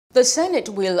The Senate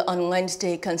will on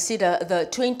Wednesday consider the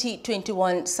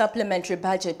 2021 Supplementary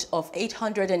Budget of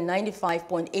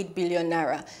 895.8 billion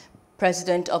naira.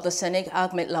 President of the Senate,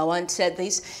 Ahmed Lawan, said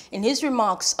this in his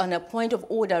remarks on a point of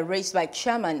order raised by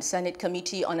Chairman Senate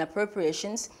Committee on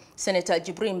Appropriations, Senator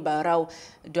Jibrin Barau,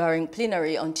 during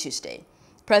plenary on Tuesday.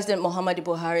 President Muhammadu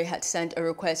Buhari had sent a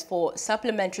request for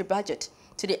supplementary budget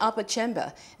to the upper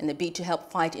chamber in the bid to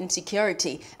help fight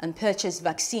insecurity and purchase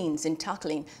vaccines in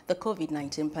tackling the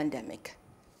COVID-19 pandemic.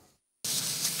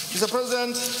 Mr.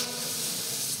 President,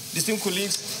 distinguished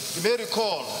colleagues, you may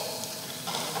recall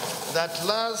that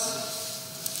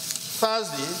last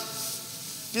Thursday,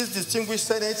 this distinguished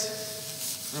Senate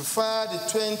referred the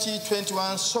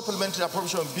 2021 Supplementary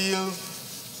Appropriation Bill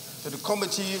to the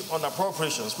Committee on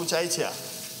Appropriations, which I chair.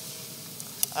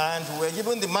 And we were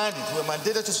given the mandate, we were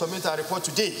mandated to submit our report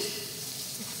today.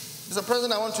 Mr.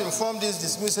 President, I want to inform this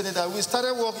distinguished Senate that we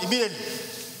started work immediately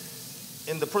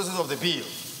in the process of the bill.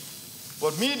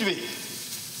 But midway,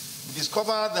 we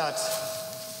discovered that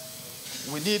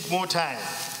we need more time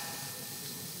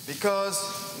because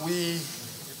we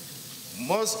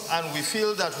must, and we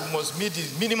feel that we must meet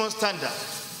the minimum standard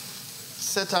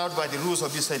set out by the rules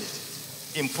of the Senate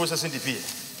in processing the bill.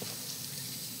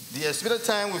 The estimated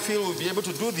time we feel we'll be able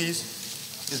to do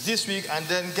this is this week, and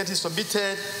then get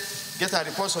our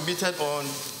report submitted on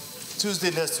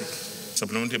Tuesday next week.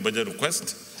 Supplementary budget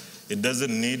request, it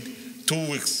doesn't need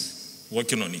 2 weeks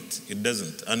working on it. It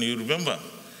doesn't. And you remember,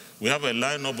 we have a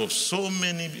lineup of so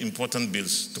many important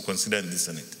bills to consider in the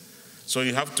Senate. So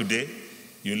you have today,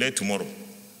 you lay tomorrow.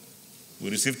 We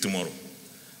receive tomorrow,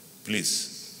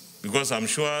 please. Because I'm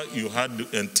sure you had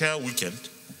the entire weekend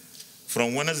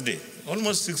from Wednesday,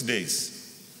 almost 6 days.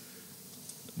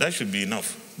 That should be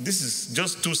enough. This is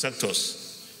just 2 sectors.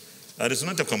 And it's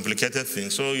not a complicated thing,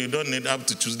 so you don't need up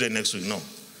to Tuesday next week, no.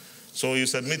 So you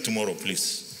submit tomorrow,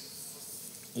 please.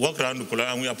 Work around the clock,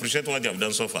 and we appreciate what you have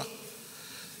done so far.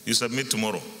 You submit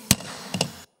tomorrow.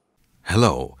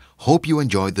 Hello, hope you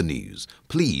enjoyed the news.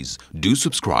 Please do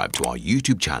subscribe to our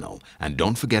YouTube channel and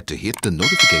don't forget to hit the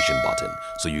notification button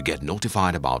so you get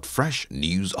notified about fresh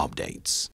news updates.